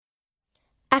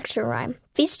Action rhyme,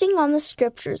 Feasting on the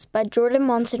Scriptures by Jordan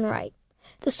Monson Wright.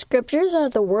 The Scriptures are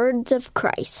the words of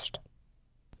Christ.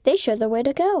 They show the way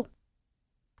to go.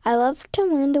 I love to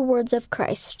learn the words of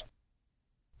Christ.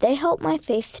 They help my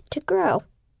faith to grow.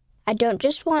 I don't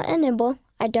just want a nibble.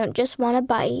 I don't just want a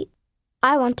bite.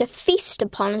 I want to feast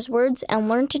upon His words and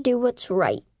learn to do what's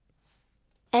right.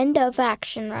 End of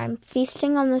action rhyme,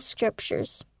 Feasting on the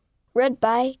Scriptures. Read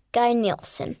by Guy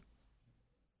Nielsen.